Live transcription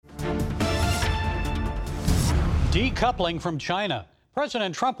Decoupling from China.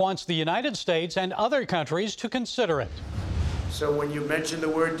 President Trump wants the United States and other countries to consider it. So when you mention the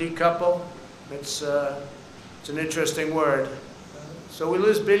word decouple, it's an interesting word. So we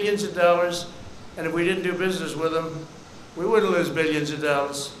lose billions of dollars, and if we didn't do business with them, we wouldn't lose billions of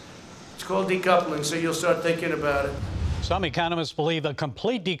dollars. It's called decoupling, so you'll start thinking about it. Some economists believe a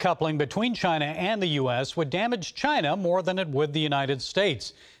complete decoupling between China and the U.S. would damage China more than it would the United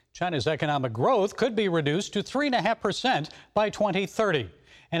States. China's economic growth could be reduced to 3.5% by 2030,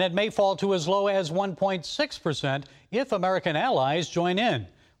 and it may fall to as low as 1.6% if American allies join in.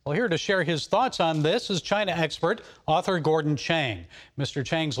 Well, here to share his thoughts on this is China expert, author Gordon Chang. Mr.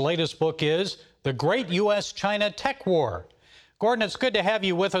 Chang's latest book is The Great U.S.-China Tech War. Gordon, it's good to have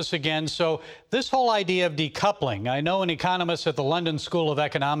you with us again. So this whole idea of decoupling, I know an economist at the London School of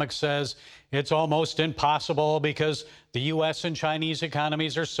Economics says it's almost impossible because the U.S. and Chinese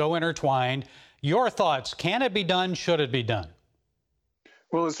economies are so intertwined. Your thoughts, can it be done? Should it be done?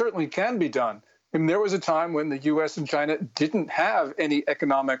 Well, it certainly can be done. I mean, there was a time when the U.S. and China didn't have any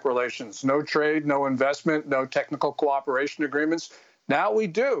economic relations, no trade, no investment, no technical cooperation agreements. Now we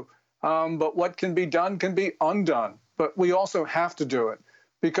do. But what can be done can be undone. But we also have to do it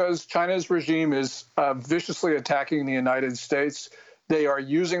because China's regime is viciously attacking the United States. They are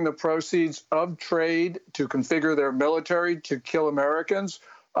using the proceeds of trade to configure their military to kill Americans.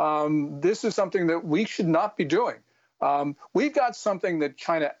 This is something that we should not be doing. We've got something that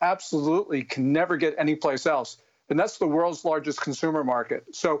China absolutely can never get anyplace else, and that's the world's largest consumer market.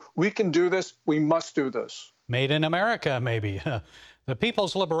 So we can do this. We must do this. Made in America, maybe. The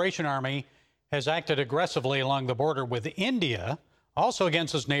People's Liberation Army has acted aggressively along the border with India, also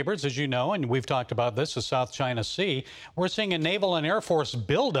against its neighbors, as you know, and we've talked about this, the South China Sea. We're seeing a naval and air force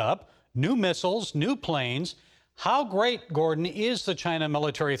buildup, new missiles, new planes. How great, Gordon, is the China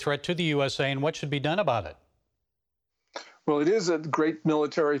military threat to the USA, and what should be done about it? Well, it is a great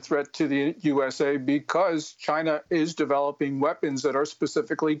military threat to the USA because China is developing weapons that are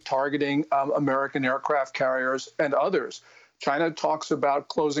specifically targeting American aircraft carriers and others. China talks about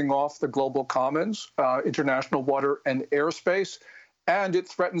closing off the global commons, international water and airspace, and it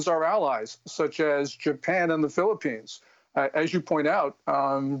threatens our allies, such as Japan and the Philippines. As you point out,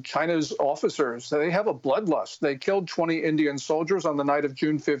 China's officers, they have a bloodlust. They killed 20 Indian soldiers on the night of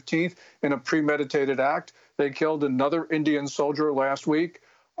June 15th in a premeditated act. They killed another Indian soldier last week.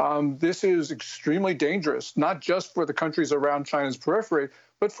 This is extremely dangerous, not just for the countries around China's periphery,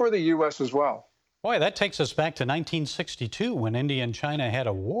 but for the U.S. as well. Boy, that takes us back to 1962 when India and China had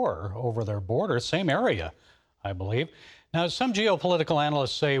a war over their border, same area, I believe. Now, some geopolitical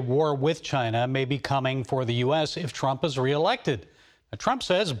analysts say war with China may be coming for the U.S. if Trump is reelected. Now, Trump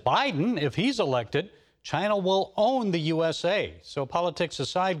says Biden, if he's elected, China will own the USA. So politics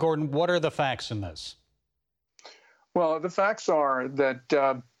aside, Gordon, what are the facts in this? Well, the facts are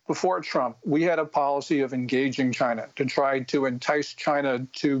that before Trump, we had a policy of engaging China to try to entice China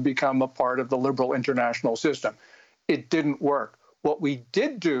to become a part of the liberal international system. It didn't work. What we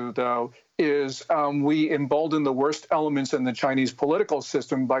did do, though, is we emboldened the worst elements in the Chinese political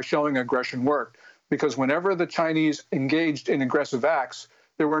system by showing aggression worked. Because whenever the Chinese engaged in aggressive acts,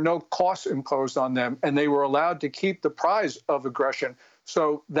 there were no costs imposed on them, and they were allowed to keep the prize of aggression.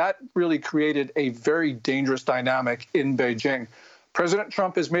 So that really created a very dangerous dynamic in Beijing. President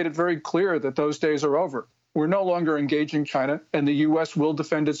Trump has made it very clear that those days are over. We're no longer engaging China, and the U.S. will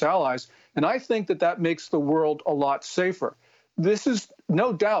defend its allies. And I think that that makes the world a lot safer. This is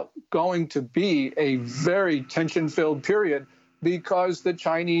no doubt going to be a very tension-filled period because the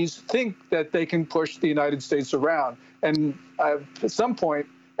Chinese think that they can push the United States around. And at some point,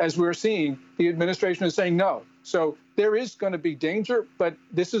 as we're seeing, the administration is saying no. So there is going to be danger, but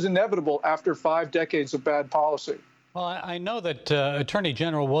this is inevitable after 5 decades of bad policy. Well, I know that Attorney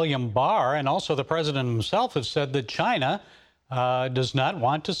General William Barr and also the president himself have said that China does not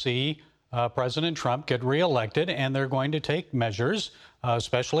want to see President Trump get reelected, and they're going to take measures,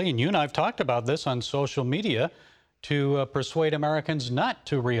 especially, and you and I have talked about this on social media, to persuade Americans not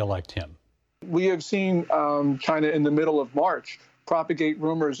to reelect him. We have seen China in the middle of March propagate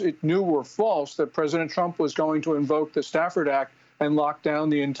rumors it knew were false that President Trump was going to invoke the Stafford Act and lock down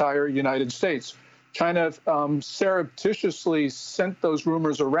the entire United States. China surreptitiously sent those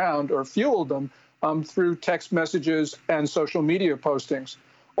rumors around or fueled them through text messages and social media postings.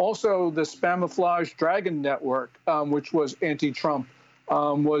 Also, the Spamouflage Dragon Network, which was anti-Trump,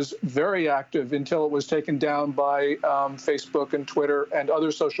 was very active until it was taken down by Facebook and Twitter and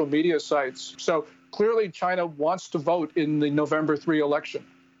other social media sites. So clearly, China wants to vote in the November 3 election.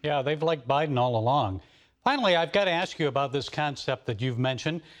 Yeah, they've liked Biden all along. Finally, I've got to ask you about this concept that you've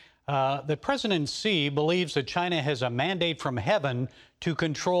mentioned. that President Xi believes that China has a mandate from heaven to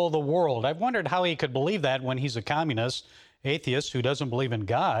control the world. I've wondered how he could believe that when he's a communist, atheist who doesn't believe in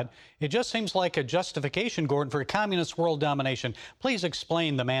God. It just seems like a justification, Gordon, for communist world domination. Please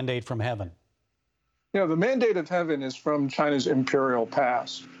explain the mandate from heaven. The mandate of heaven is from China's imperial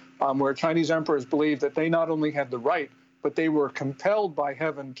past, where Chinese emperors believed that they not only had the right, but they were compelled by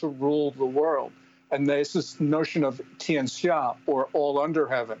heaven to rule the world. And there's this notion of tianxia, or all under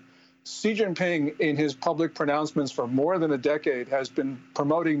heaven. Xi Jinping, in his public pronouncements for more than a decade, has been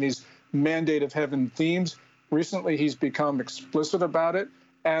promoting these mandate of heaven themes. Recently, he's become explicit about it.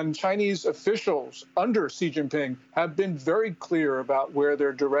 And Chinese officials under Xi Jinping have been very clear about where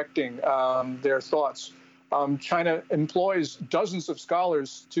they're directing their thoughts. China employs dozens of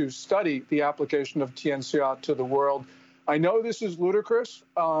scholars to study the application of tianxia to the world. I know this is ludicrous,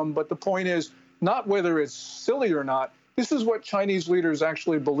 but the point is not whether it's silly or not. This is what Chinese leaders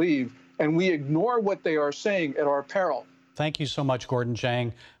actually believe, and we ignore what they are saying at our peril. Thank you so much, Gordon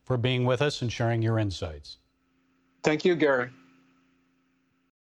Chang, for being with us and sharing your insights. Thank you, Gary.